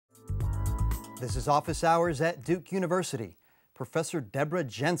This is Office Hours at Duke University. Professor Deborah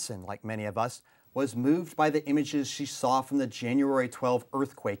Jenson, like many of us, was moved by the images she saw from the January 12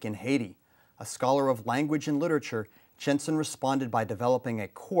 earthquake in Haiti. A scholar of language and literature, Jenson responded by developing a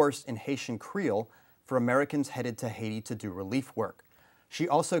course in Haitian Creole for Americans headed to Haiti to do relief work. She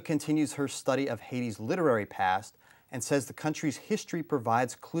also continues her study of Haiti's literary past and says the country's history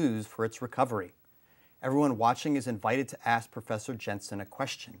provides clues for its recovery. Everyone watching is invited to ask Professor Jenson a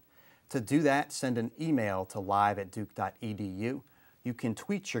question. To do that, send an email to live@duke.edu. You can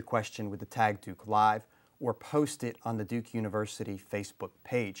tweet your question with the tag Duke Live or post it on the Duke University Facebook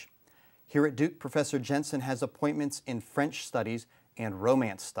page. Here at Duke, Professor Jenson has appointments in French studies and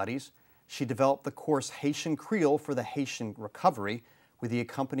Romance studies. She developed the course Haitian Creole for the Haitian Recovery with the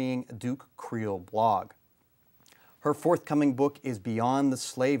accompanying Duke Creole blog. Her forthcoming book is Beyond the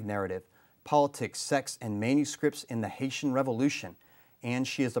Slave Narrative: Politics, Sex, and Manuscripts in the Haitian Revolution, and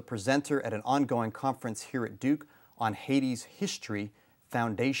she is a presenter at an ongoing conference here at Duke on Haiti's history,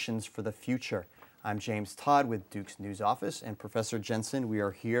 Foundations for the Future. I'm James Todd with Duke's News Office, and Professor Jenson, we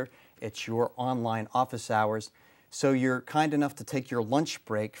are here at your online office hours. So you're kind enough to take your lunch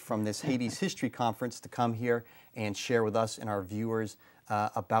break from this Haiti's History Conference to come here and share with us and our viewers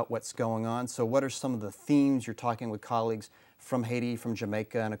about what's going on. So what are some of the themes you're talking with colleagues from Haiti, from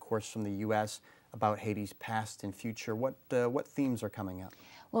Jamaica, and of course from the U.S. about Haiti's past and future? What themes are coming up?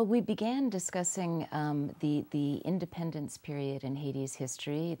 Well, we began discussing the independence period in Haiti's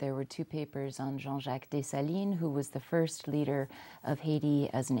history. There were two papers on Jean-Jacques Dessalines, who was the first leader of Haiti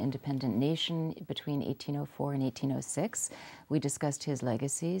as an independent nation between 1804 and 1806. We discussed his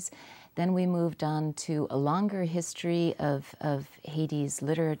legacies. Then we moved on to a longer history of Haiti's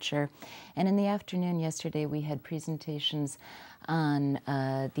literature. And in the afternoon yesterday, we had presentations on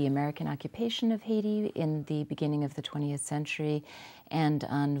the American occupation of Haiti in the beginning of the 20th century, and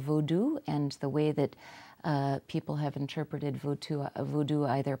on Vodou and the way that people have interpreted Vodou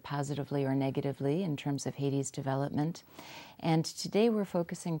either positively or negatively in terms of Haiti's development. And today we're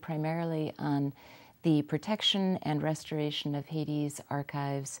focusing primarily on the protection and restoration of Haiti's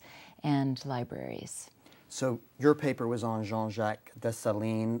archives and libraries. So your paper was on Jean-Jacques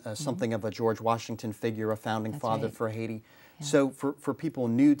Dessalines, something of a George Washington figure, a founding father for Haiti. Yeah. So for people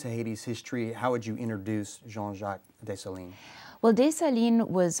new to Haiti's history, how would you introduce Jean-Jacques Dessalines? Well, Dessalines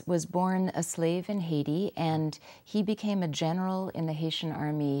was born a slave in Haiti, and he became a general in the Haitian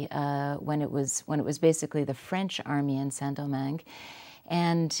army when it was basically the French army in Saint-Domingue.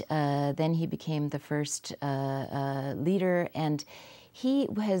 And then he became the first leader, and he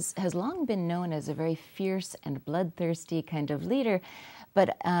has long been known as a very fierce and bloodthirsty kind of leader,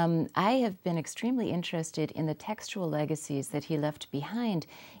 but I have been extremely interested in the textual legacies that he left behind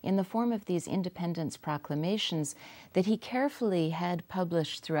in the form of these independence proclamations that he carefully had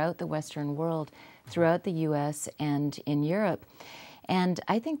published throughout the Western world, throughout the US and in Europe. And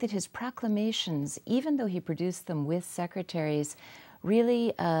I think that his proclamations, even though he produced them with secretaries,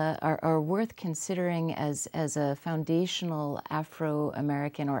 really are worth considering as a foundational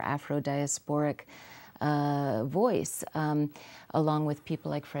Afro-American or Afro-diasporic voice, along with people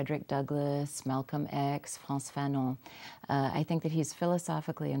like Frederick Douglass, Malcolm X, Frantz Fanon. I think that he's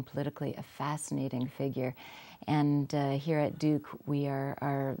philosophically and politically a fascinating figure. And here at Duke,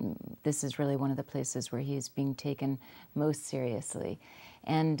 this is really one of the places where he is being taken most seriously.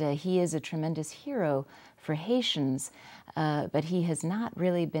 And he is a tremendous hero for Haitians, but he has not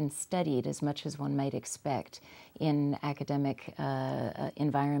really been studied as much as one might expect in academic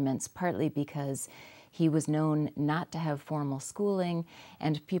environments, partly because he was known not to have formal schooling,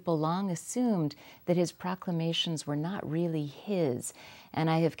 and people long assumed that his proclamations were not really his. And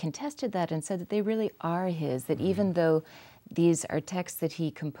I have contested that and said that they really are his, that even though these are texts that he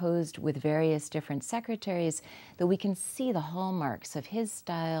composed with various different secretaries, that we can see the hallmarks of his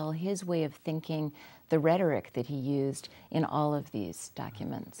style, his way of thinking, the rhetoric that he used in all of these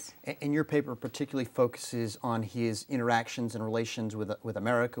documents. And your paper particularly focuses on his interactions and relations with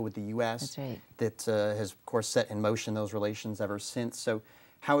America, with the U.S. That's right. That has, of course, set in motion those relations ever since. So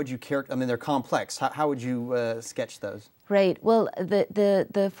how would you characterize, I mean, they're complex. How would you sketch those? Right. Well,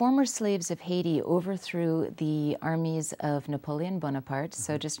 the former slaves of Haiti overthrew the armies of Napoleon Bonaparte,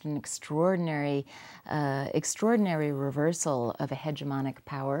 so just an extraordinary reversal of a hegemonic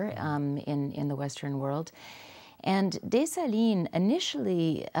power in the Western world. And Dessalines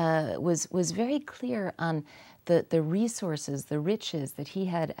initially was very clear on the resources, the riches that he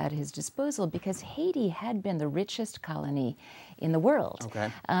had at his disposal, because Haiti had been the richest colony in the world.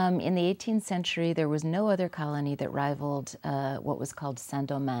 Okay. In the 18th century, there was no other colony that rivaled what was called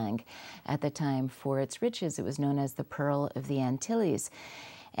Saint-Domingue at the time for its riches. It was known as the Pearl of the Antilles.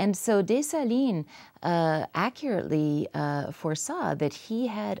 And so Dessalines accurately foresaw that he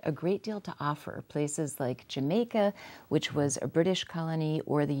had a great deal to offer places like Jamaica, which was a British colony,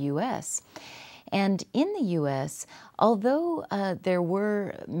 or the U.S. And in the U.S., although there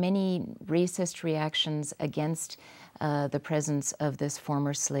were many racist reactions against the presence of this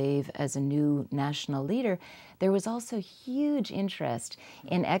former slave as a new national leader, there was also huge interest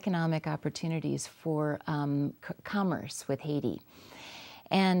in economic opportunities for commerce with Haiti.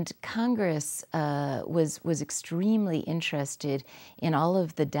 And Congress was extremely interested in all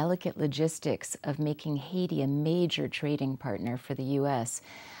of the delicate logistics of making Haiti a major trading partner for the U.S.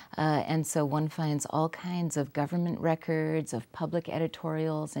 And so one finds all kinds of government records, of public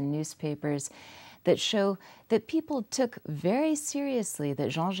editorials and newspapers that show that people took very seriously that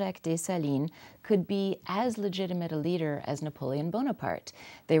Jean-Jacques Dessalines could be as legitimate a leader as Napoleon Bonaparte.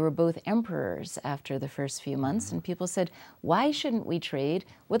 They were both emperors after the first few months, and people said, why shouldn't we trade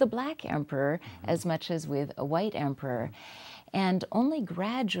with a black emperor as much as with a white emperor? And only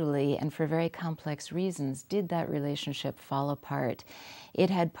gradually, and for very complex reasons, did that relationship fall apart. It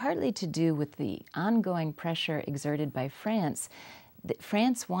had partly to do with the ongoing pressure exerted by France.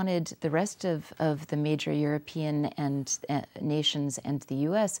 France wanted the rest of the major European and nations and the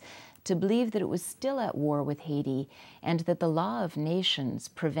U.S. to believe that it was still at war with Haiti and that the law of nations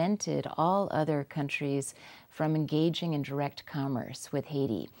prevented all other countries from engaging in direct commerce with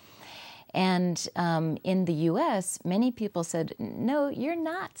Haiti. And in the U.S., many people said, no, you're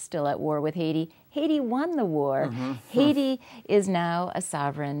not still at war with Haiti. Haiti won the war. Haiti is now a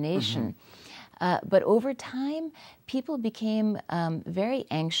sovereign nation. But over time, people became very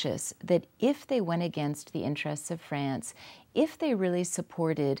anxious that if they went against the interests of France, if they really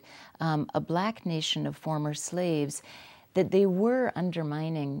supported a black nation of former slaves, that they were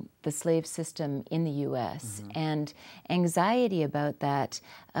undermining the slave system in the U.S. And anxiety about that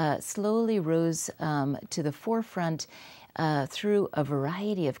slowly rose to the forefront through a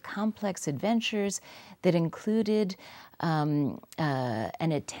variety of complex adventures that included an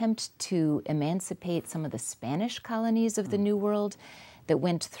attempt to emancipate some of the Spanish colonies of the New World that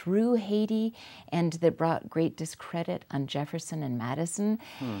went through Haiti and that brought great discredit on Jefferson and Madison.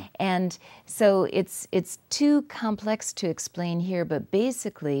 And so it's too complex to explain here, but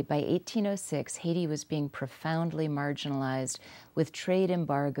basically by 1806, Haiti was being profoundly marginalized with trade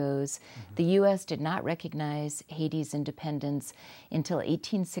embargoes. The U.S. did not recognize Haiti's independence until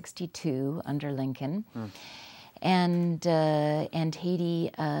 1862 under Lincoln. And Haiti,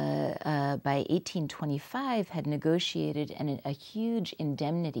 by 1825, had negotiated a huge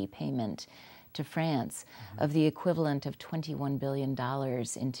indemnity payment to France of the equivalent of $21 billion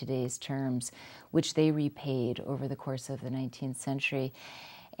in today's terms, which they repaid over the course of the 19th century.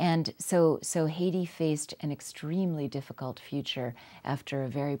 And so Haiti faced an extremely difficult future after a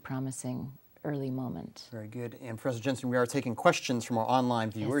very promising early moment. Very good. And Professor Jenson, we are taking questions from our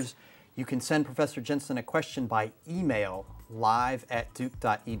online viewers. Yes. You can send Professor Jenson a question by email,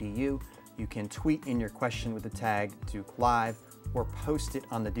 live@duke.edu. You can tweet in your question with the tag Duke Live or post it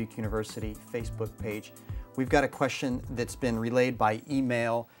on the Duke University Facebook page. We've got a question that's been relayed by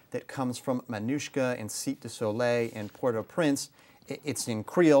email that comes from Manushka in Cité du Soleil in Port-au-Prince. It's in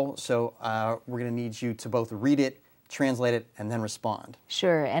Creole, so we're going to need you to both read it, translate it, and then respond.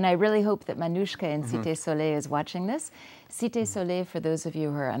 Sure, and I really hope that Manushka in Cité Soleil is watching this. Cité Soleil, for those of you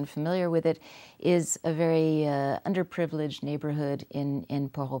who are unfamiliar with it, is a very underprivileged neighborhood in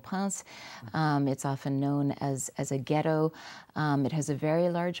Port-au-Prince. It's often known as a ghetto. It has a very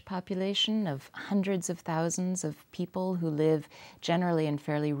large population of hundreds of thousands of people who live generally in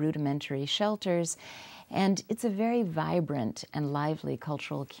fairly rudimentary shelters. And it's a very vibrant and lively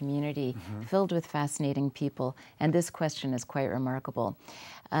cultural community filled with fascinating people. And this question is quite remarkable.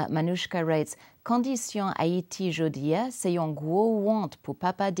 Manushka writes, Condition Haïti jodia, c'est yon gros honte pour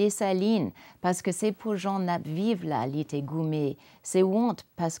Papa Dessalines, parce que c'est pour gens nap vive là, li te goumé. C'est honte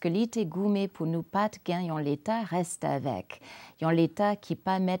parce que li te goumé pour nous pat gen yon l'État reste avec. Yon l'État qui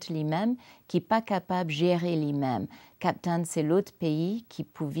pas mettre lui-même, qui pas capable gérer lui-même. Captain, c'est l'autre pays qui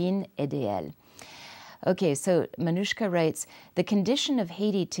pouvine aider elle. Okay, so Manushka writes, the condition of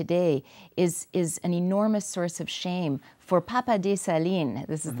Haiti today is an enormous source of shame for Papa Dessalines,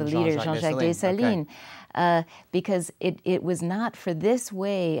 this is the leader, Jean-Jacques Dessalines, because it was not for this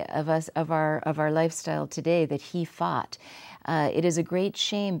way of our lifestyle today that he fought. It is a great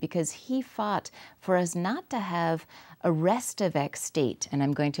shame because he fought for us not to have a Restavek state, and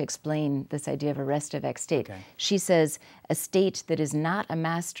I'm going to explain this idea of a Restavek state. Okay. She says a state that is not a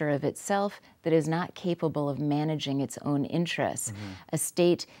master of itself, that is not capable of managing its own interests, a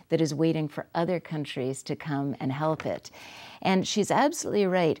state that is waiting for other countries to come and help it. And she's absolutely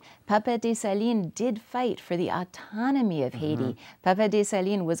right. Papa Dessalines did fight for the autonomy of Haiti. Papa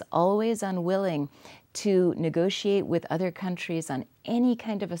Dessalines was always unwilling to negotiate with other countries on any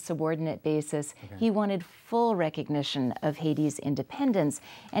kind of a subordinate basis. He wanted full recognition of Haiti's independence,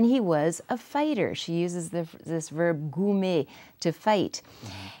 and he was a fighter. She uses this verb goumer, to fight.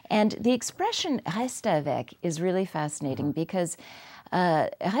 And the expression reste avec is really fascinating because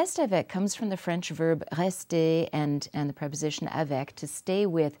reste avec comes from the French verb rester and the preposition avec, to stay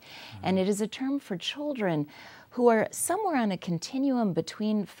with, and it is a term for children who are somewhere on a continuum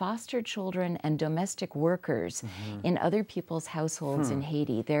between foster children and domestic workers in other people's households in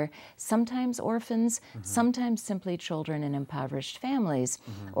Haiti. They're sometimes orphans, sometimes simply children in impoverished families,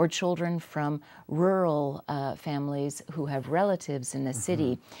 or children from rural families who have relatives in the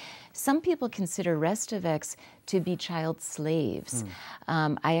city. Some people consider Restavecs to be child slaves.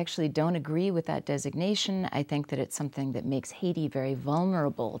 I actually don't agree with that designation. I think that it's something that makes Haiti very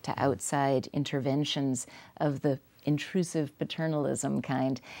vulnerable to outside interventions of the intrusive paternalism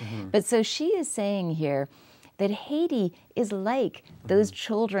kind. But so she is saying here that Haiti is like those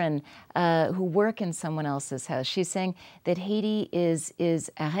children who work in someone else's house. She's saying that Haiti is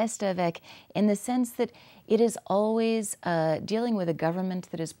a reste avec in the sense that it is always dealing with a government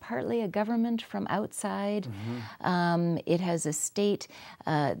that is partly a government from outside. It has a state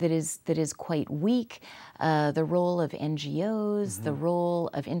that is quite weak. The role of NGOs, the role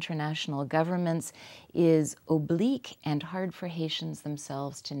of international governments is oblique and hard for Haitians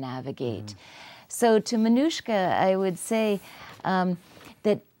themselves to navigate. So to Manushka, I would say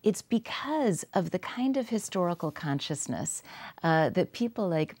that it's because of the kind of historical consciousness that people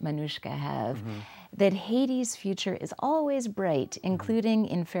like Manushka have that Haiti's future is always bright, including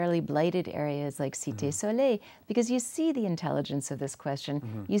in fairly blighted areas like Cité Soleil, because you see the intelligence of this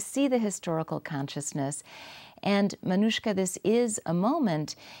question, you see the historical consciousness. And Manushka, this is a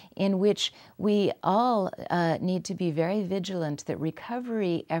moment in which we all need to be very vigilant that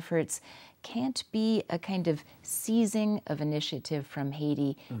recovery efforts can't be a kind of seizing of initiative from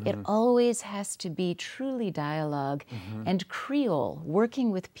Haiti. It always has to be truly dialogue, and Creole, working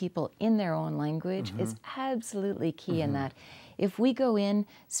with people in their own language, is absolutely key in that. If we go in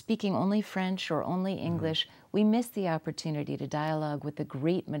speaking only French or only English, we miss the opportunity to dialogue with the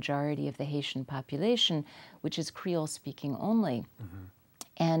great majority of the Haitian population, which is Creole speaking only.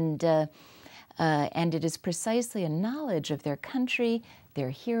 And it is precisely a knowledge of their country, their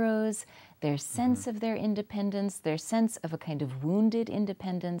heroes, their sense of their independence, their sense of a kind of wounded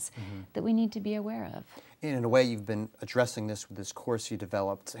independence that we need to be aware of. And in a way, you've been addressing this with this course you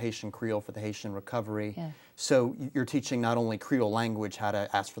developed, Haitian Creole for the Haitian Recovery. Yeah. So you're teaching not only Creole language, how to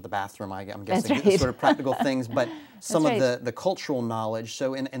ask for the bathroom, I'm guessing, That's right. sort of practical things, but some That's of the cultural knowledge.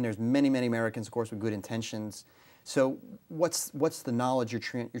 So, and there's many, many Americans, of course, with good intentions. So what's the knowledge you're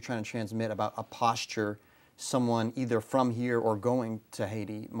trying to transmit about a posture someone either from here or going to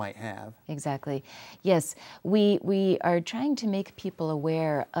Haiti might have? Exactly. Yes, we are trying to make people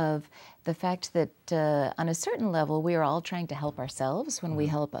aware of the fact that on a certain level we are all trying to help ourselves when we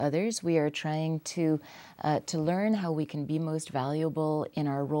help others. We are trying to learn how we can be most valuable in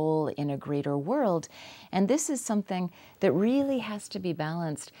our role in a greater world. And this is something that really has to be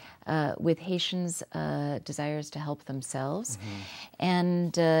balanced with Haitians' desires to help themselves.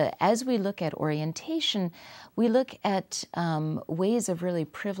 And as we look at orientation, we look at ways of really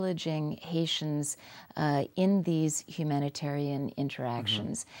privileging Haitians in these humanitarian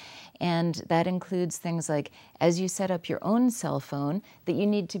interactions. And that includes things like, as you set up your own cell phone, that you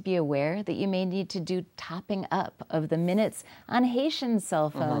need to be aware that you may need to do topping up of the minutes on Haitian cell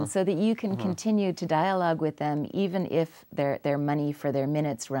phones so that you can continue to dialogue with them even if their money for their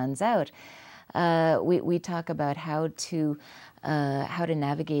minutes runs out. We talk about how to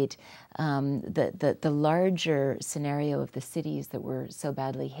navigate the larger scenario of the cities that were so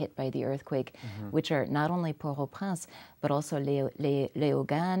badly hit by the earthquake, which are not only Port-au-Prince, but also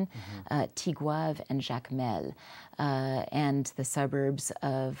Léogâne, Tigouave, and Jacmel, and the suburbs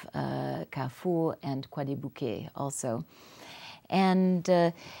of Carrefour and Croix-des-Bouquets also. And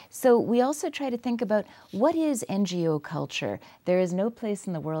so we also try to think about what is NGO culture. There is no place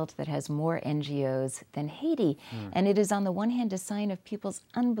in the world that has more NGOs than Haiti. And it is on the one hand a sign of people's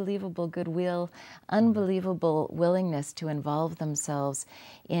unbelievable goodwill, unbelievable willingness to involve themselves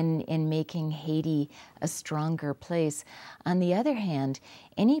in making Haiti a stronger place. On the other hand,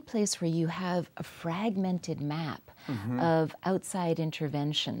 any place where you have a fragmented map of outside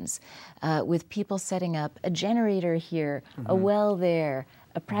interventions, with people setting up a generator here, a well there,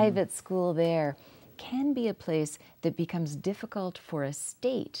 a private school there, can be a place that becomes difficult for a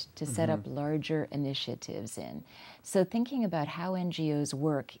state to set up larger initiatives in. So thinking about how NGOs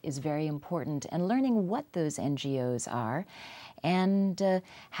work is very important, and learning what those NGOs are and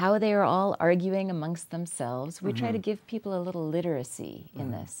how they are all arguing amongst themselves. We try to give people a little literacy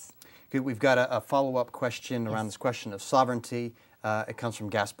in this. Good. We've got a follow-up question around this question of sovereignty. It comes from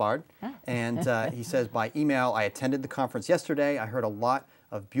Gaspard, and he says, by email, I attended the conference yesterday. I heard a lot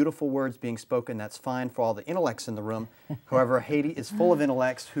of beautiful words being spoken. That's fine for all the intellects in the room. However, Haiti is full of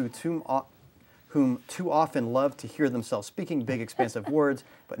intellects whom too often love to hear themselves speaking big, expansive words,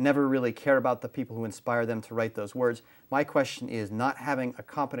 but never really care about the people who inspire them to write those words. My question is, not having a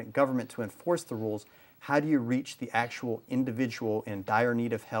competent government to enforce the rules, how do you reach the actual individual in dire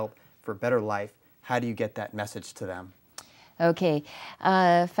need of help for better life? How do you get that message to them? Okay,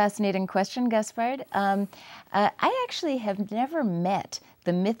 fascinating question, Gaspard. I actually have never met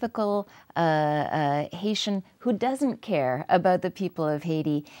the mythical Haitian who doesn't care about the people of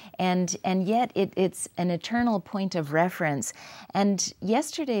Haiti, and yet it's an eternal point of reference. And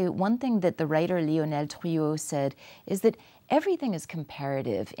yesterday, one thing that the writer Lionel Trouillot said is that everything is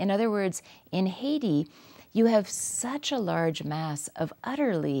comparative. In other words, in Haiti, you have such a large mass of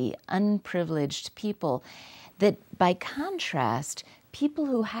utterly unprivileged people that by contrast, people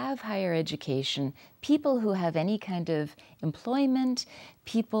who have higher education, people who have any kind of employment,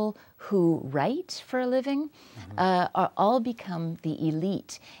 people who write for a living, are all become the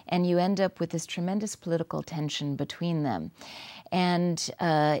elite. And you end up with this tremendous political tension between them. And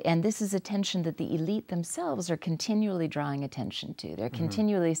this is a tension that the elite themselves are continually drawing attention to. They're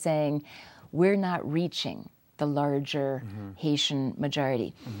continually saying, we're not reaching the larger Haitian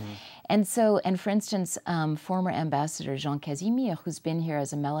majority. And so, and for instance, former Ambassador Jean Casimir, who's been here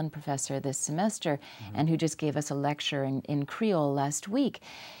as a Mellon professor this semester and who just gave us a lecture in Creole last week,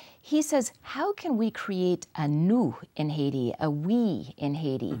 he says, how can we create a nous in Haiti, a we in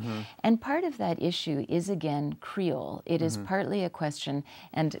Haiti? And part of that issue is, again, Creole. It is partly a question,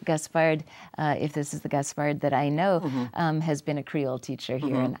 and Gaspard, if this is the Gaspard that I know, has been a Creole teacher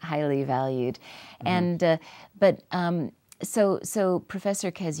here and highly valued. And, So Professor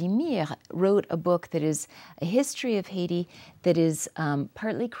Casimir wrote a book that is a history of Haiti that is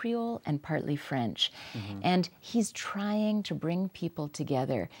partly Creole and partly French. And he's trying to bring people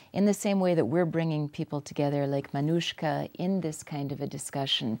together in the same way that we're bringing people together like Manouchka in this kind of a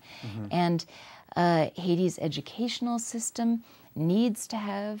discussion. And Haiti's educational system needs to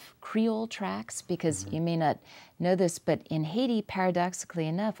have Creole tracks because you may not know this, but in Haiti, paradoxically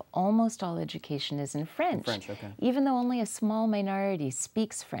enough, almost all education is in French. Even though only a small minority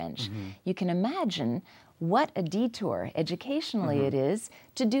speaks French. You can imagine what a detour educationally it is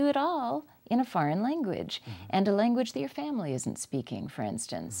to do it all in a foreign language, and a language that your family isn't speaking, for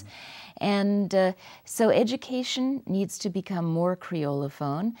instance. And so education needs to become more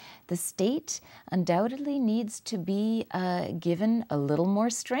Creolophone. The state undoubtedly needs to be given a little more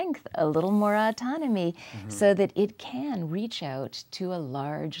strength, a little more autonomy, so that it can reach out to a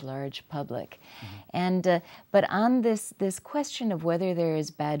large, large public. And but on this question of whether there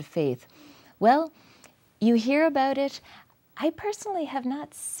is bad faith, well, you hear about it. I personally have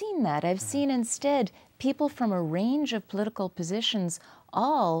not seen that. I've seen instead people from a range of political positions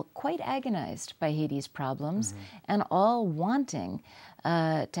all quite agonized by Haiti's problems and all wanting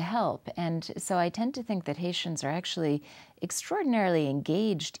to help. And so I tend to think that Haitians are actually extraordinarily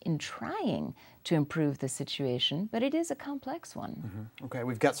engaged in trying to improve the situation, but it is a complex one. Okay,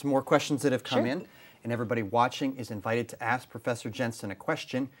 we've got some more questions that have come in, and everybody watching is invited to ask Professor Jenson a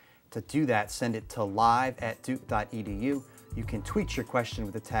question. To do that, send it to live@duke.edu. You can tweet your question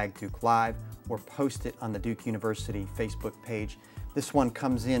with the tag Duke Live or post it on the Duke University Facebook page. This one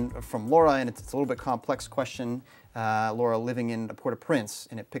comes in from Laura, and it's a little bit complex question. Laura living in Port-au-Prince,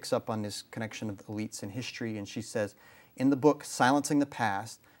 and it picks up on this connection of elites in history. And she says, in the book Silencing the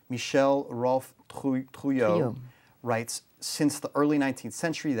Past, Michel Rolph Trouillot writes, since the early 19th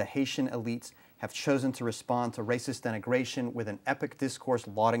century, the Haitian elites have chosen to respond to racist denigration with an epic discourse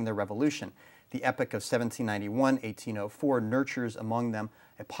lauding their revolution. The epic of 1791-1804 nurtures among them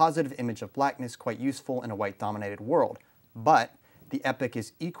a positive image of blackness quite useful in a white-dominated world. But the epic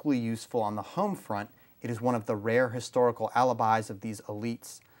is equally useful on the home front. It is one of the rare historical alibis of these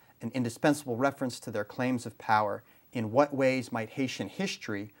elites, an indispensable reference to their claims of power. In what ways might Haitian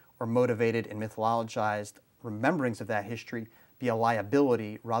history, or motivated and mythologized rememberings of that history, be a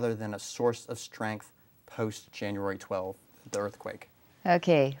liability rather than a source of strength post-January 12, the earthquake?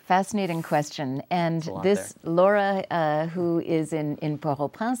 Okay, fascinating question. And this Laura, who is in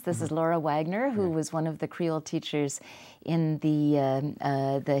Port-au-Prince, this is Laura Wagner, who was one of the Creole teachers in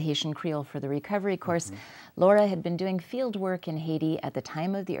the Haitian Creole for the Recovery course. Laura had been doing field work in Haiti at the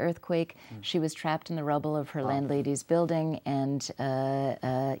time of the earthquake. She was trapped in the rubble of her landlady's building and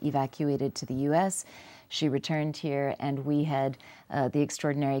evacuated to the U.S. She returned here, and we had the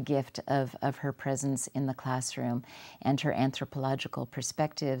extraordinary gift of her presence in the classroom and her anthropological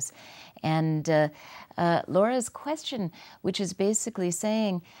perspectives. And Laura's question, which is basically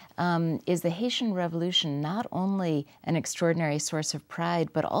saying, is the Haitian Revolution not only an extraordinary source of pride,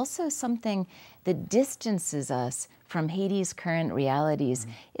 but also something that distances us from Haiti's current realities,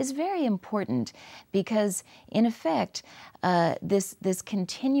 is very important, because in effect, this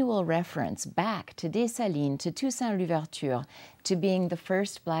continual reference back to Dessalines, to Toussaint Louverture, to being the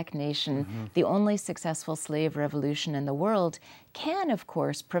first Black nation, the only successful slave revolution in the world, can, of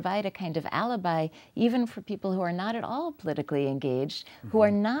course, provide a kind of alibi even for people who are not at all politically engaged, who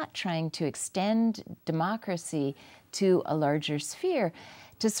are not trying to extend democracy to a larger sphere,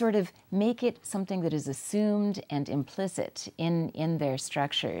 to sort of make it something that is assumed and implicit in their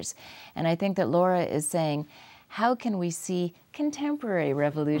structures. And I think that Laura is saying, how can we see contemporary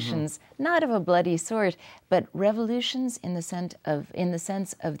revolutions, not of a bloody sort, but revolutions in the sense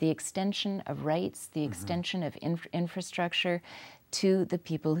of the extension of rights, the extension of infrastructure to the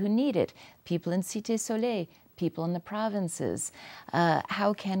people who need it, people in Cité Soleil, people in the provinces.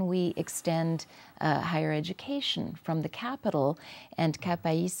 How can we extend higher education from the capital and Cap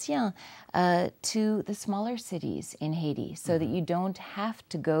Haïtien to the smaller cities in Haiti, so that you don't have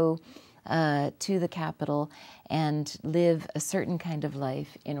to go to the capital and live a certain kind of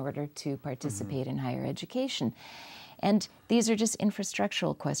life in order to participate in higher education? And these are just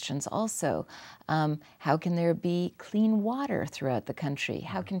infrastructural questions also. How can there be clean water throughout the country?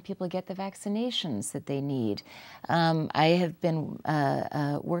 How can people get the vaccinations that they need? I have been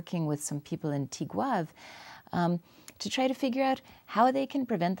working with some people in Tigouave to try to figure out how they can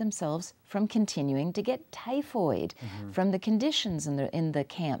prevent themselves from continuing to get typhoid from the conditions in the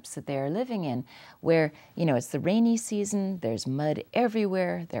camps that they are living in, where, you know, it's the rainy season, there's mud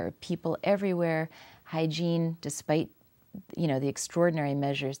everywhere, there are people everywhere. Hygiene, despite, you know, the extraordinary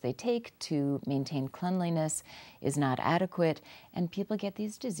measures they take to maintain cleanliness, is not adequate, and people get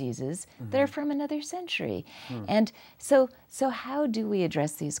these diseases that are from another century. And so how do we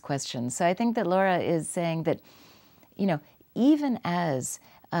address these questions? So I think that Laura is saying that, you know, even as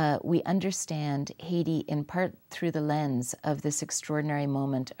we understand Haiti in part through the lens of this extraordinary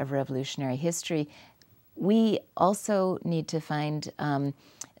moment of revolutionary history, we also need to find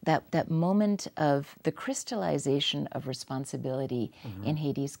that moment of the crystallization of responsibility in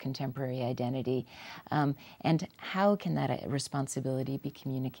Haiti's contemporary identity, and how can that responsibility be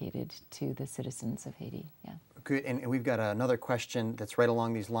communicated to the citizens of Haiti? Yeah. Good, and we've got another question that's right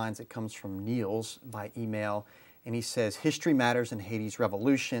along these lines. It comes from Niels by email, and he says, history matters in Haiti's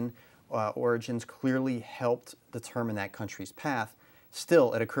revolution. Origins clearly helped determine that country's path.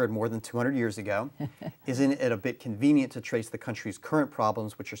 Still, it occurred more than 200 years ago. Isn't it a bit convenient to trace the country's current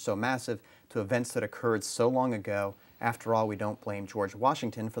problems, which are so massive, to events that occurred so long ago? After all, we don't blame George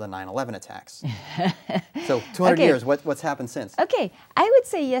Washington for the 9/11 attacks. So 200 years, what's happened since? Okay, I would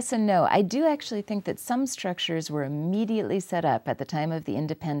say yes and no. I do actually think that some structures were immediately set up at the time of the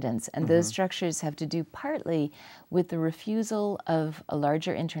independence, and those structures have to do partly with the refusal of a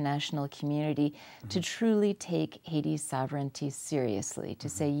larger international community to truly take Haiti's sovereignty seriously, to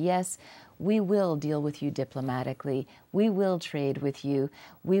say, yes, we will deal with you diplomatically, we will trade with you,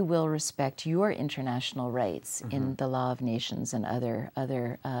 we will respect your international rights in the law of nations and other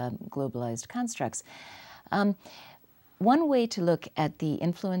globalized constructs. One way to look at the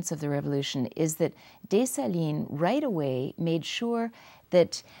influence of the revolution is that Dessalines right away made sure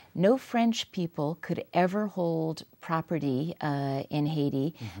that no French people could ever hold property in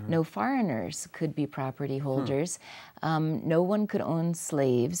Haiti. No foreigners could be property holders. No one could own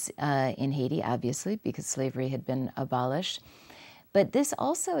slaves in Haiti, obviously, because slavery had been abolished. But this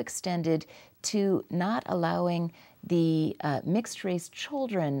also extended to not allowing the mixed-race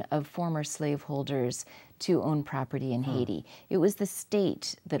children of former slaveholders to own property in Haiti. It was the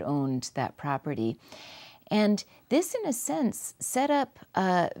state that owned that property. And this, in a sense, set up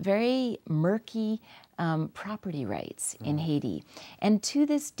very murky property rights in Haiti. And to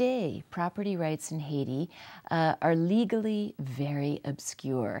this day, property rights in Haiti are legally very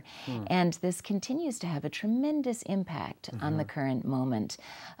obscure. And this continues to have a tremendous impact on the current moment.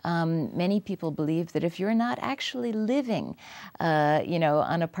 Many people believe that if you're not actually living,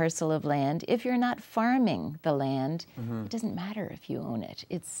 on a parcel of land, if you're not farming the land, it doesn't matter if you own it.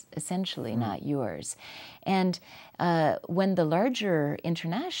 It's essentially not yours. And when the larger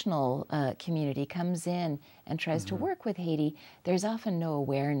international community comes in and tries to work with Haiti, there's often no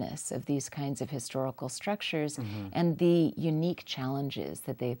awareness of these kinds of historical structures and the unique challenges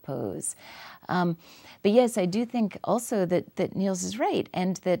that they pose. But yes, I do think also that Niels is right,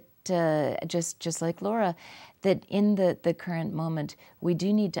 and that just like Laura, that in the current moment, we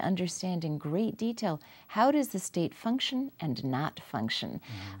do need to understand in great detail, how does the state function and not function?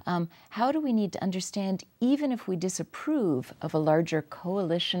 How do we need to understand, even if we disapprove of a larger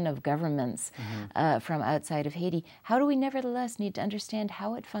coalition of governments from outside of Haiti, how do we nevertheless need to understand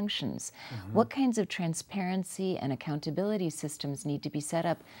how it functions? What kinds of transparency and accountability systems need to be set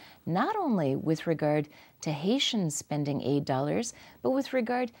up, not only with regard to Haitians spending aid dollars, but with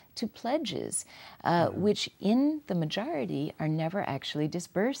regard to pledges, which in the majority are never actually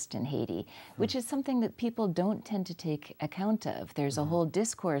disbursed in Haiti, which is something that people don't tend to take account of. There's a whole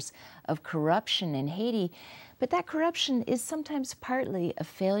discourse of corruption in Haiti, but that corruption is sometimes partly a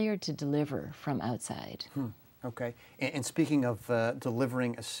failure to deliver from outside. Okay. And speaking of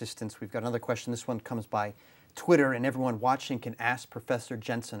delivering assistance, we've got another question. This one comes by Twitter, and everyone watching can ask Professor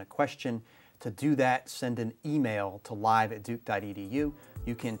Jenson a question. To do that, send an email to live@duke.edu.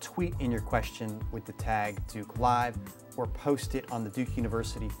 You can tweet in your question with the tag Duke Live or post it on the Duke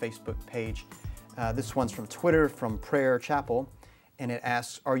University Facebook page. This one's from Twitter, from Prayer Chapel, and it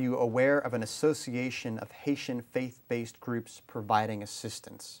asks, are you aware of an association of Haitian faith-based groups providing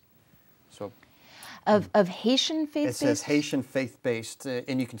assistance? So, Of Haitian faith-based? It says Haitian faith-based,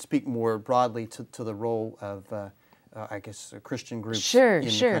 and you can speak more broadly to the role of I guess, Christian groups in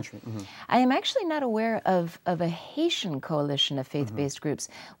the country. I am actually not aware of a Haitian coalition of faith-based groups.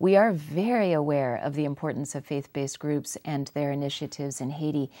 We are very aware of the importance of faith-based groups and their initiatives in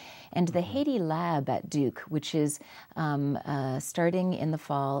Haiti. And the Haiti Lab at Duke, which is starting in the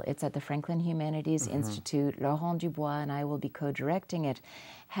fall, it's at the Franklin Humanities Institute. Laurent Dubois and I will be co-directing it,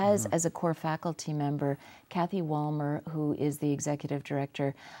 has as a core faculty member Kathy Walmer, who is the executive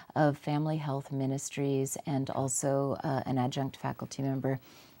director of Family Health Ministries and also an adjunct faculty member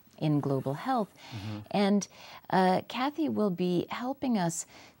in global health. And Kathy will be helping us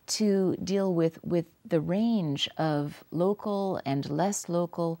to deal with the range of local and less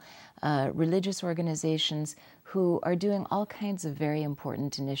local religious organizations who are doing all kinds of very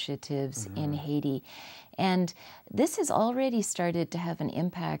important initiatives in Haiti. And this has already started to have an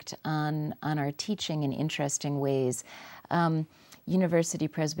impact on our teaching in interesting ways. University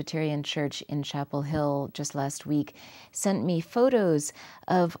Presbyterian Church in Chapel Hill just last week sent me photos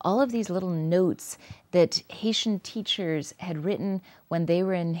of all of these little notes that Haitian teachers had written when they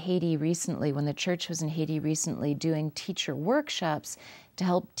were in Haiti recently, when the church was in Haiti recently doing teacher workshops to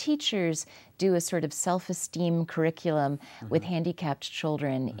help teachers do a sort of self-esteem curriculum with handicapped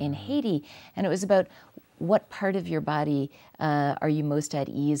children in Haiti. And it was about what part of your body are you most at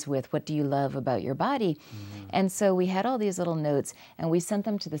ease with? What do you love about your body? And so we had all these little notes, and we sent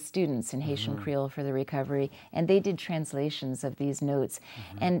them to the students in Haitian Creole for the recovery, and they did translations of these notes.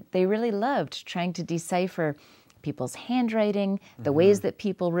 And they really loved trying to decipher people's handwriting, the ways that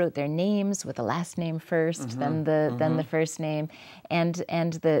people wrote their names with the last name first, then the first name, and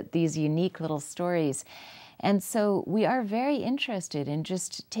these unique little stories. And so we are very interested in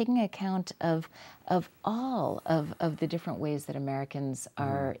just taking account of all of the different ways that Americans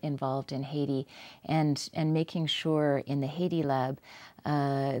are involved in Haiti, and making sure in the Haiti Lab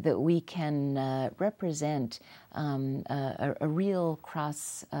that we can represent a real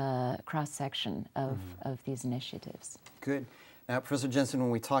cross-section of these initiatives. Good. Now, Professor Jenson, when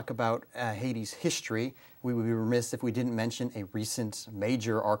we talk about Haiti's history, we would be remiss if we didn't mention a recent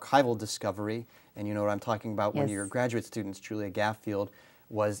major archival discovery. And you know what I'm talking about. One of your graduate students, Julia Gaffield,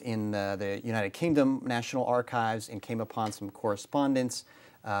 was in the United Kingdom National Archives and came upon some correspondence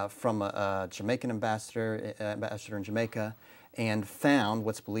from a Jamaican ambassador in Jamaica, and found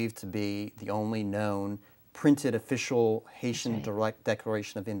what's believed to be the only known printed official Haitian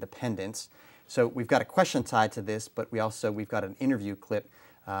Declaration of Independence. So we've got a question tied to this, but we've got an interview clip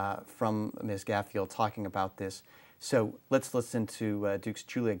from Ms. Gaffield talking about this. So let's listen to Duke's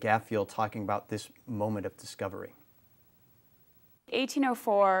Julia Gaffield talking about this moment of discovery.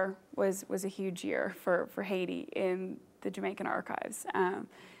 1804 was a huge year for Haiti. In the Jamaican archives.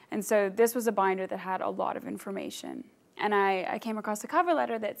 And so this was a binder that had a lot of information. And I came across a cover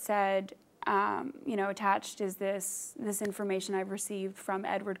letter that said, you know, attached is this information I've received from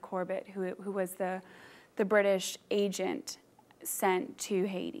Edward Corbett, who was the British agent sent to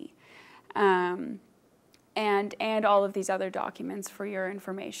Haiti. And all of these other documents for your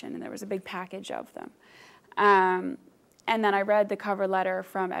information, and there was a big package of them. And then I read the cover letter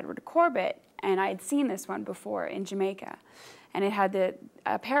from Edward Corbett, and I had seen this one before in Jamaica. And it had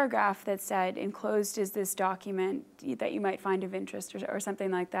a paragraph that said, enclosed is this document that you might find of interest, or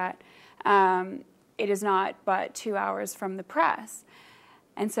something like that. It is not but 2 hours from the press.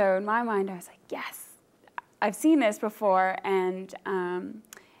 And so in my mind, I was like, yes, I've seen this before. And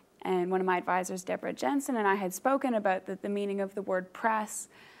one of my advisors, Deborah Jenson, and I had spoken about the meaning of the word press.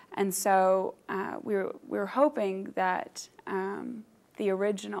 And so we were hoping that the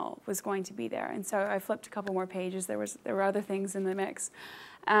original was going to be there. And so I flipped a couple more pages. There were other things in the mix.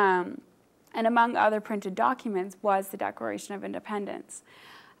 And among other printed documents was the Declaration of Independence.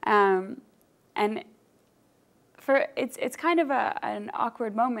 And it's kind of an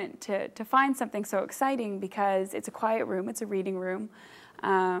awkward moment to find something so exciting, because it's a quiet room, it's a reading room.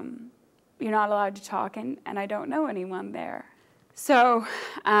 You're not allowed to talk, and I don't know anyone there. So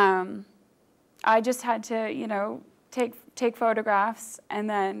I just had to, you know, take photographs and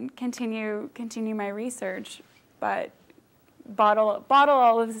then continue my research, but bottle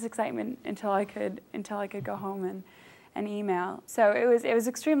all of this excitement until I could go home and email. So it was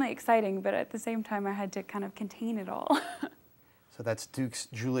extremely exciting, but at the same time I had to kind of contain it all. So that's Duke's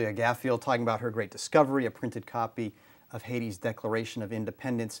Julia Gaffield talking about her great discovery, a printed copy of Haiti's Declaration of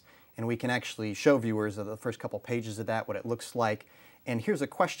Independence. And we can actually show viewers the first couple pages of that, what it looks like. And here's a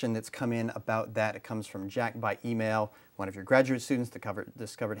question that's come in about that. It comes from Jack by email. One of your graduate students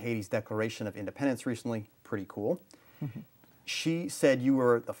discovered Haiti's Declaration of Independence recently. Pretty cool. Mm-hmm. She said you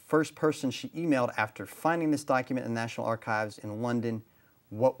were the first person she emailed after finding this document in the National Archives in London.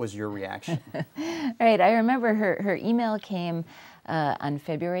 What was your reaction? Right. I remember her email came on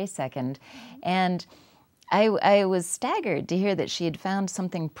February 2nd, and I was staggered to hear that she had found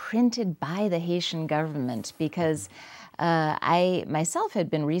something printed by the Haitian government, because I myself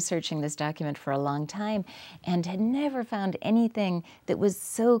had been researching this document for a long time and had never found anything that was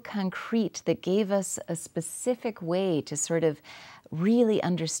so concrete, that gave us a specific way to sort of really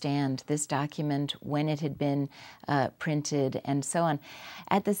understand this document, when it had been printed, and so on.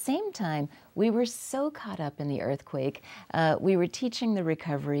 At the same time, we were so caught up in the earthquake. We were teaching the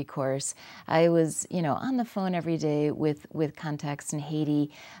recovery course. I was, you know, on the phone every day with contacts in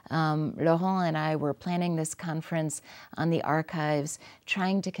Haiti. Laurent and I were planning this conference on the archives,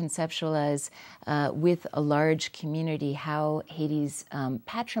 trying to conceptualize with a large community how Haiti's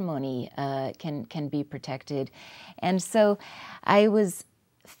patrimony can be protected. And so I was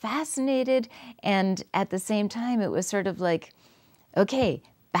fascinated, and at the same time it was sort of like, okay,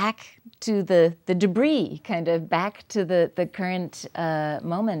 back to the debris, kind of back to the current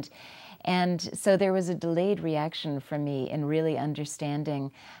moment. And so there was a delayed reaction from me in really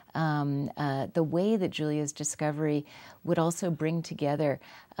understanding the way that Julia's discovery would also bring together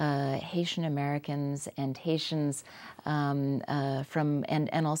Haitian Americans and Haitians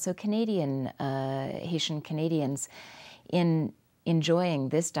and also Canadian, Haitian Canadians in enjoying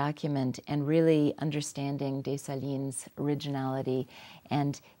this document and really understanding Dessalines' originality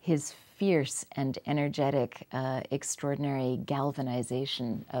and his fierce and energetic, extraordinary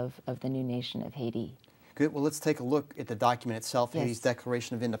galvanization of the new nation of Haiti. Good. Well, let's take a look at the document itself, Yes. Haiti's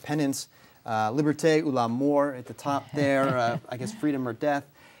Declaration of Independence. Liberté ou la mort at the top there, I guess freedom or death.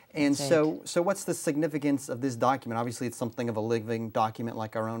 And Right. so what's the significance of this document? Obviously, it's something of a living document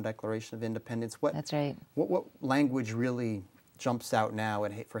like our own Declaration of Independence. That's right. What language really jumps out now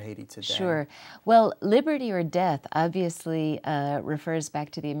for Haiti today? Sure. Well, liberty or death obviously refers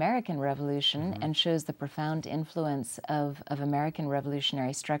back to the American Revolution and shows the profound influence of American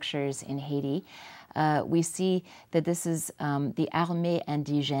revolutionary structures in Haiti. We see that this is the armée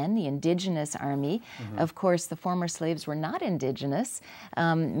indigène, the indigenous army. Of course, the former slaves were not indigenous.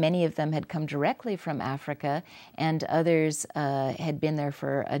 Many of them had come directly from Africa, and others had been there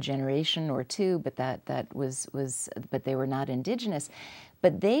for a generation or two, but but they were not indigenous.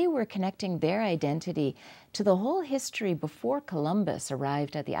 But they were connecting their identity to the whole history before Columbus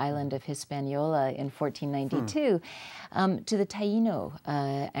arrived at the island of Hispaniola in 1492, to the Taino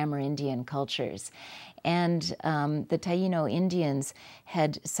Amerindian cultures. And the Taino Indians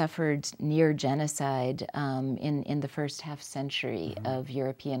had suffered near genocide in the first half century of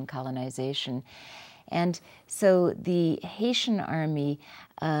European colonization. And so the Haitian army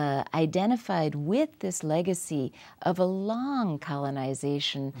identified with this legacy of a long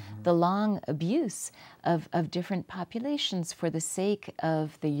colonization, the long abuse of different populations for the sake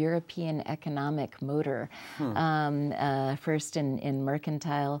of the European economic motor, first in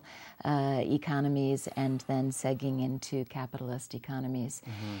mercantile economies and then segging into capitalist economies.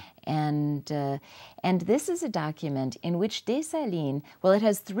 And this is a document in which Dessalines, well, it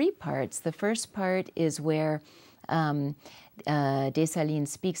has three parts. The first part is where Dessalines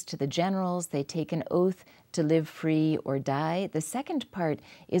speaks to the generals. They take an oath to live free or die. The second part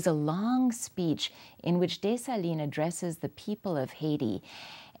is a long speech in which Dessalines addresses the people of Haiti.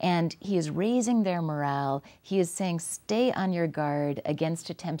 And he is raising their morale. He is saying, stay on your guard against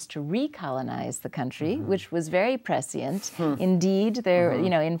attempts to recolonize the country, which was very prescient. Indeed, there, you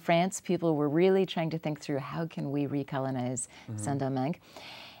know, in France, people were really trying to think through how can we recolonize Saint-Domingue.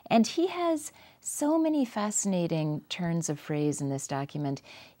 And he has so many fascinating turns of phrase in this document.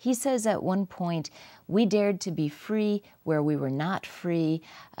 He says at one point, we dared to be free where we were not free.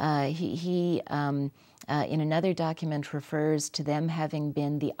 In another document, refers to them having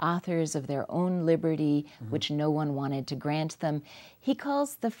been the authors of their own liberty, which no one wanted to grant them. He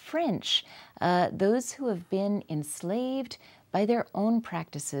calls the French those who have been enslaved by their own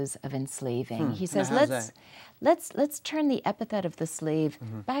practices of enslaving. He says, let's turn the epithet of the slave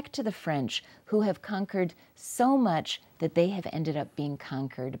back to the French, who have conquered so much that they have ended up being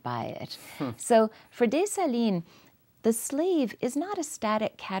conquered by it. So for Dessalines, the slave is not a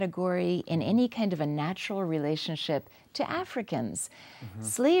static category in any kind of a natural relationship to Africans.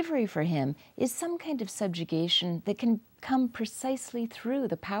 Slavery for him is some kind of subjugation that can come precisely through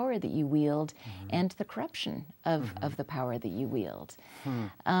the power that you wield and the corruption of the power that you wield.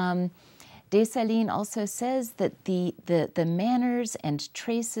 Dessalines also says that the manners and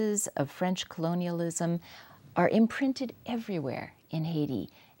traces of French colonialism are imprinted everywhere in Haiti.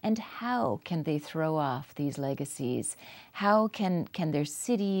 And how can they throw off these legacies? How can their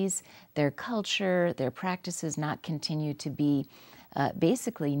cities, their culture, their practices not continue to be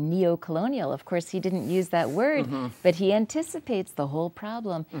basically neo-colonial? Of course, he didn't use that word, but he anticipates the whole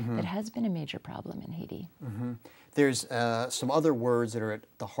problem that has been a major problem in Haiti. There's some other words that are at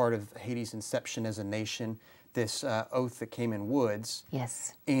the heart of Haiti's inception as a nation. This oath that came in woods.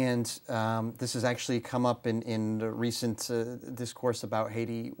 Yes. And this has actually come up in the recent discourse about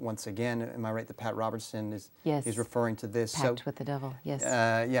Haiti once again. Am I right that Pat Robertson is referring to this? Pact with the devil, yes.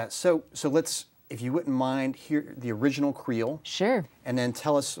 Yeah, so let's, if you wouldn't mind, hear the original Creole. Sure. And then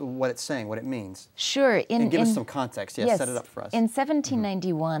tell us what it's saying, what it means. Sure. And give us some context. Yes, set it up for us. In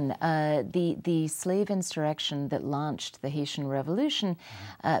 1791, the slave insurrection that launched the Haitian Revolution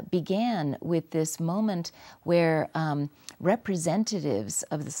began with this moment where representatives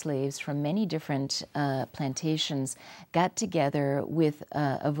of the slaves from many different plantations got together with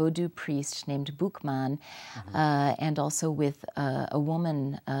a Vodou priest named Boukman and also with a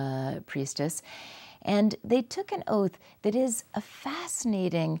woman priestess. And they took an oath that is a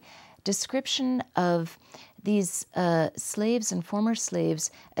fascinating description of these slaves and former slaves'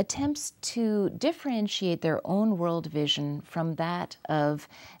 attempts to differentiate their own world vision from that of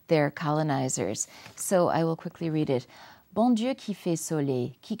their colonizers. So I will quickly read it. Bon Dieu qui fait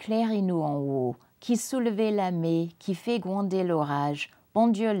soleil, qui clairit nous en haut, qui soulevait la mer, qui fait gronder l'orage, bon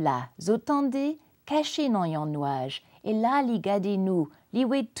Dieu là, zotendez, caché dans yon nuage, et là li gade nous, li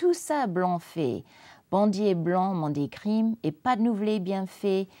oué tout ça blanc fait. Bandier blanc m'en des crimes et pas de nouvelé bien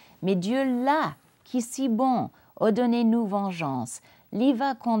fait, mais Dieu là, qui si bon, a donné nous vengeance, li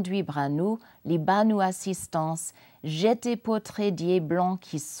va conduire à nous, li bas nous assistance, jeté potré dié blanc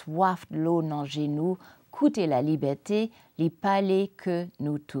qui soif de l'eau dans genoux, coûter la liberté, li palais que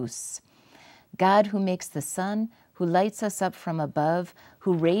nous tous. God who makes the sun, who lights us up from above,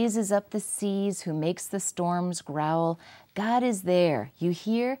 who raises up the seas, who makes the storms growl. God is there, you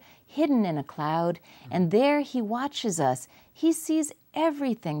hear, hidden in a cloud, and there he watches us. He sees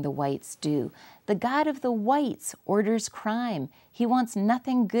everything the whites do. The God of the whites orders crime. He wants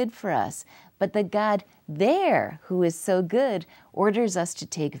nothing good for us. But the God there, who is so good, orders us to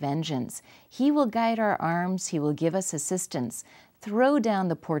take vengeance. He will guide our arms. He will give us assistance. Throw down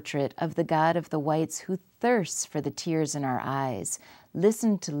the portrait of the God of the whites who thirsts for the tears in our eyes.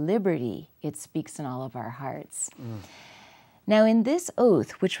 Listen to liberty. It speaks in all of our hearts. Now, in this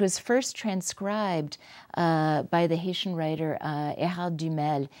oath, which was first transcribed by the Haitian writer Hérald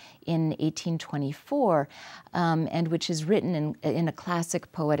Dumel in 1824, and which is written in a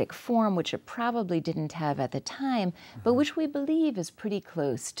classic poetic form, which it probably didn't have at the time, but which we believe is pretty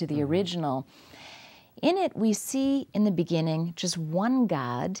close to the original, in it, we see in the beginning just one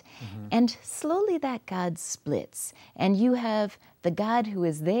God, and slowly that God splits. And you have the God who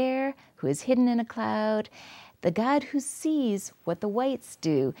is there, who is hidden in a cloud, the God who sees what the whites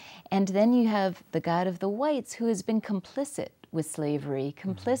do, and then you have the God of the whites who has been complicit with slavery,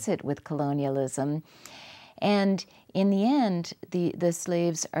 complicit with colonialism. And in the end, the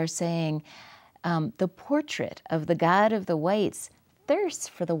slaves are saying, the portrait of the God of the whites thirsts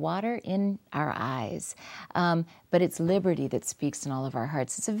for the water in our eyes, but it's liberty that speaks in all of our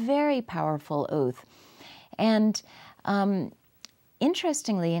hearts. It's a very powerful oath. And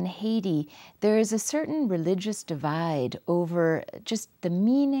interestingly, in Haiti, there is a certain religious divide over just the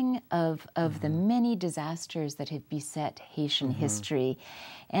meaning of the many disasters that have beset Haitian history.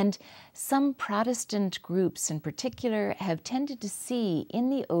 And some Protestant groups in particular have tended to see in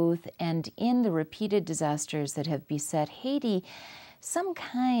the oath and in the repeated disasters that have beset Haiti some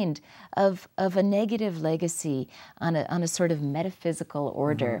kind of a negative legacy on a sort of metaphysical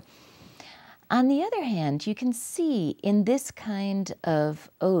order. On the other hand, you can see in this kind of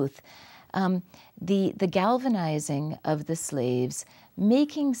oath the galvanizing of the slaves,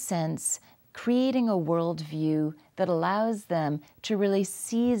 making sense, creating a worldview that allows them to really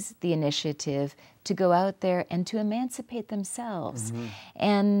seize the initiative to go out there and to emancipate themselves.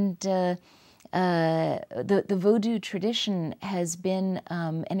 And the Vodou tradition has been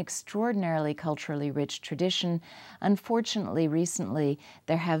an extraordinarily culturally rich tradition. Unfortunately, recently,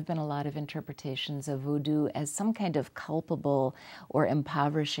 there have been a lot of interpretations of Vodou as some kind of culpable or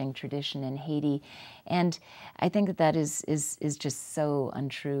impoverishing tradition in Haiti. And I think that is just so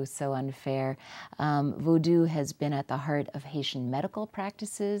untrue, so unfair. Vodou has been at the heart of Haitian medical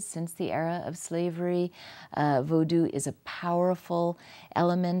practices since the era of slavery. Vodou is a powerful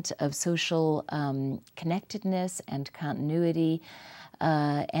element of social connectedness and continuity.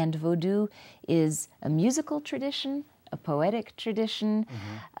 And Vodou is a musical tradition, a poetic tradition.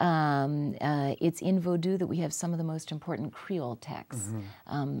 It's in Vodou that we have some of the most important Creole texts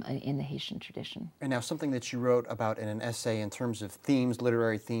in the Haitian tradition. And now something that you wrote about in an essay in terms of themes,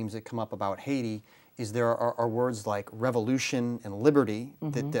 literary themes that come up about Haiti, is there are words like revolution and liberty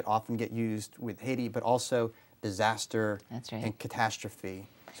that often get used with Haiti, but also disaster and catastrophe.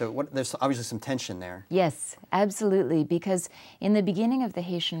 So there's obviously some tension there. Yes, absolutely, because in the beginning of the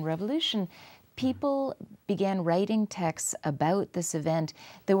Haitian Revolution, people began writing texts about this event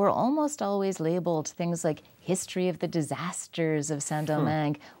that were almost always labeled things like History of the Disasters of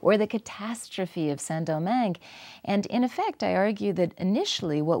Saint-Domingue or the Catastrophe of Saint-Domingue. And in effect, I argue that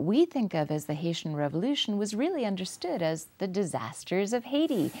initially what we think of as the Haitian Revolution was really understood as the disasters of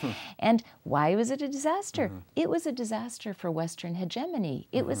Haiti. And why was it a disaster? It was a disaster for Western hegemony.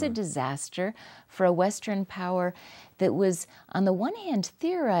 It was a disaster for a Western power that was, on the one hand,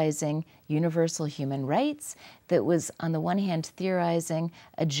 theorizing universal human rights, that was, on the one hand, theorizing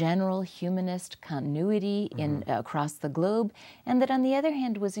a general humanist continuity across the globe, and that, on the other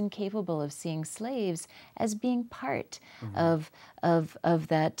hand, was incapable of seeing slaves as being part of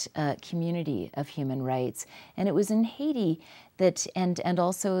that community of human rights. And it was in Haiti that, and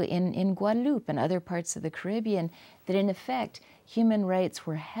also in Guadeloupe and other parts of the Caribbean, that in effect, human rights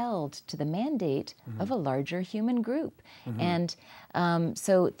were held to the mandate of a larger human group. And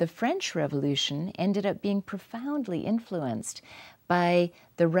so the French Revolution ended up being profoundly influenced by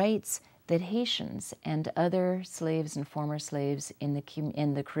the rights that Haitians and other slaves and former slaves in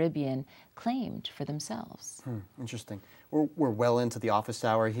the Caribbean claimed for themselves. Interesting. We're well into the office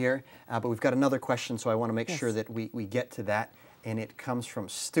hour here, but we've got another question, so I want to make sure that we get to that. And it comes from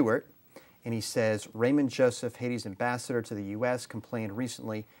Stuart. And he says, Raymond Joseph, Haiti's ambassador to the U.S., complained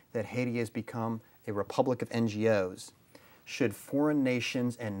recently that Haiti has become a republic of NGOs. Should foreign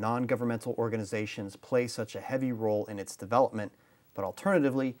nations and non-governmental organizations play such a heavy role in its development? But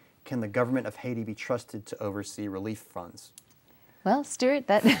alternatively, can the government of Haiti be trusted to oversee relief funds? Well, Stuart,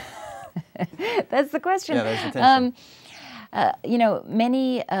 that's the question. Yeah, there's the tension. You know,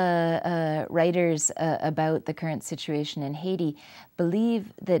 many writers about the current situation in Haiti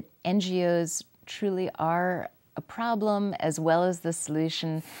believe that NGOs truly are a problem as well as the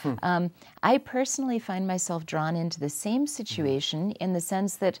solution. I personally find myself drawn into the same situation in the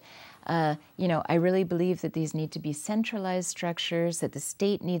sense that, you know, I really believe that these need to be centralized structures, that the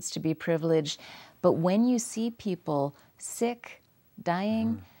state needs to be privileged. But when you see people sick,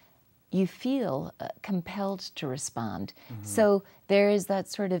 dying, you feel compelled to respond. So there is that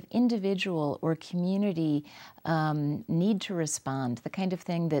sort of individual or community need to respond, the kind of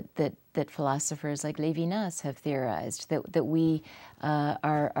thing that philosophers like Lévinas have theorized, that we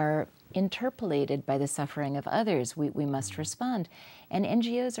are interpolated by the suffering of others. We must respond. And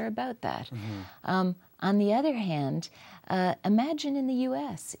NGOs are about that. On the other hand, imagine in the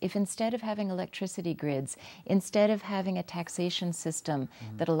US, if instead of having electricity grids, instead of having a taxation system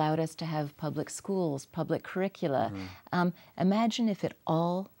that allowed us to have public schools, public curricula, imagine if it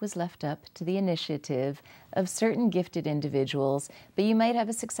all was left up to the initiative of certain gifted individuals, but you might have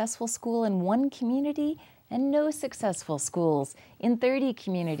a successful school in one community and no successful schools in 30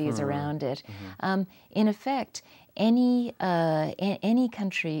 communities around it. In effect, any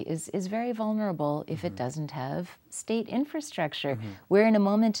country is very vulnerable if it doesn't have state infrastructure. We're in a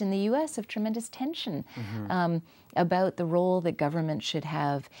moment in the US of tremendous tension about the role that government should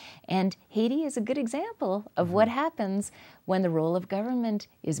have. And Haiti is a good example of what happens when the role of government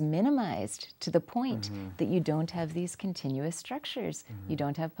is minimized to the point that you don't have these continuous structures. You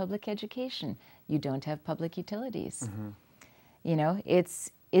don't have public education. You don't have public utilities. You know,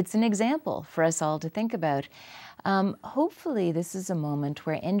 it's an example for us all to think about. Hopefully this is a moment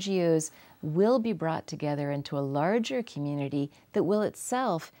where NGOs will be brought together into a larger community that will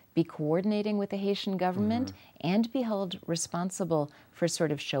itself be coordinating with the Haitian government and be held responsible for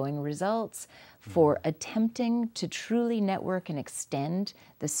sort of showing results, for attempting to truly network and extend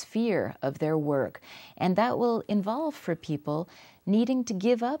the sphere of their work. And that will involve for people needing to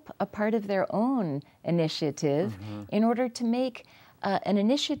give up a part of their own initiative in order to make an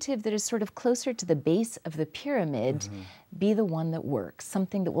initiative that is sort of closer to the base of the pyramid be the one that works,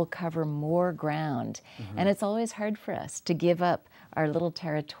 something that will cover more ground. And it's always hard for us to give up our little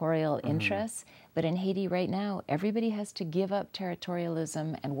territorial interests, but in Haiti right now, everybody has to give up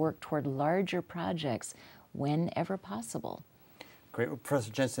territorialism and work toward larger projects whenever possible. Great. Well, Professor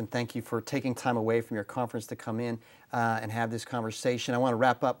Jenson, thank you for taking time away from your conference to come in and have this conversation. I want to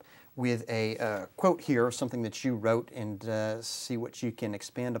wrap up with a quote here, something that you wrote, and see what you can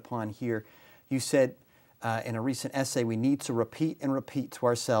expand upon here. You said in a recent essay, we need to repeat and repeat to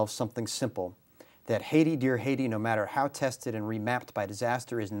ourselves something simple, that Haiti, dear Haiti, no matter how tested and remapped by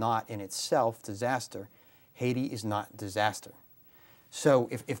disaster, is not in itself disaster. Haiti is not disaster. So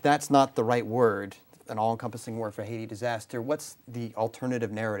if that's not the right word, an all-encompassing word for Haiti disaster, what's the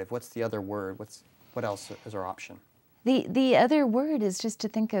alternative narrative? What's the other word? What else is our option? The other word is just to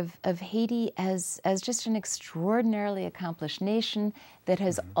think of Haiti as just an extraordinarily accomplished nation that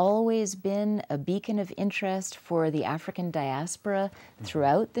has always been a beacon of interest for the African diaspora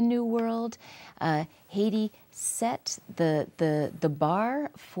throughout the New World. Haiti set the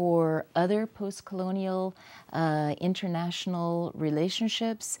bar for other post-colonial international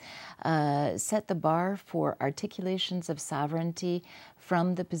relationships, set the bar for articulations of sovereignty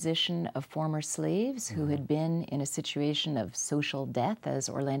from the position of former slaves who had been in a situation of social death, as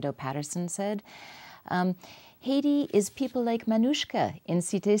Orlando Patterson said. Haiti is people like Manouchka in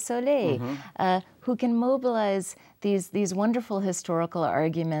Cité Soleil, who can mobilize these wonderful historical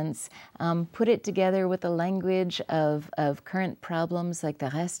arguments, put it together with the language of current problems like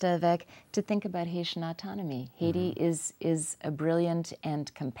the reste avec, to think about Haitian autonomy. Haiti is a brilliant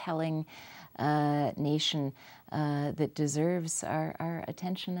and compelling nation that deserves our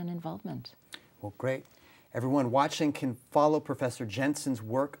attention and involvement. Well, great. Everyone watching can follow Professor Jenson's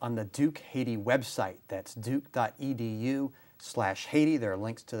work on the Duke Haiti website. That's duke.edu/Haiti. There are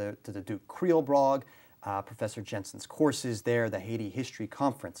links to the Duke Creole blog, Professor Jenson's courses there, the Haiti History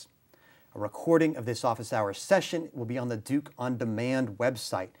Conference. A recording of this office hour session will be on the Duke On Demand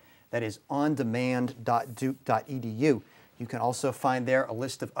website. That is ondemand.duke.edu. You can also find there a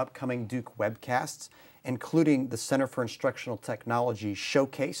list of upcoming Duke webcasts, including the Center for Instructional Technology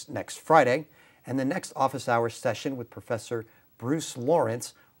Showcase next Friday, and the next office hours session with Professor Bruce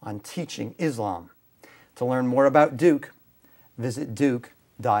Lawrence on teaching Islam. To learn more about Duke, visit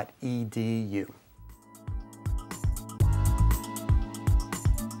duke.edu.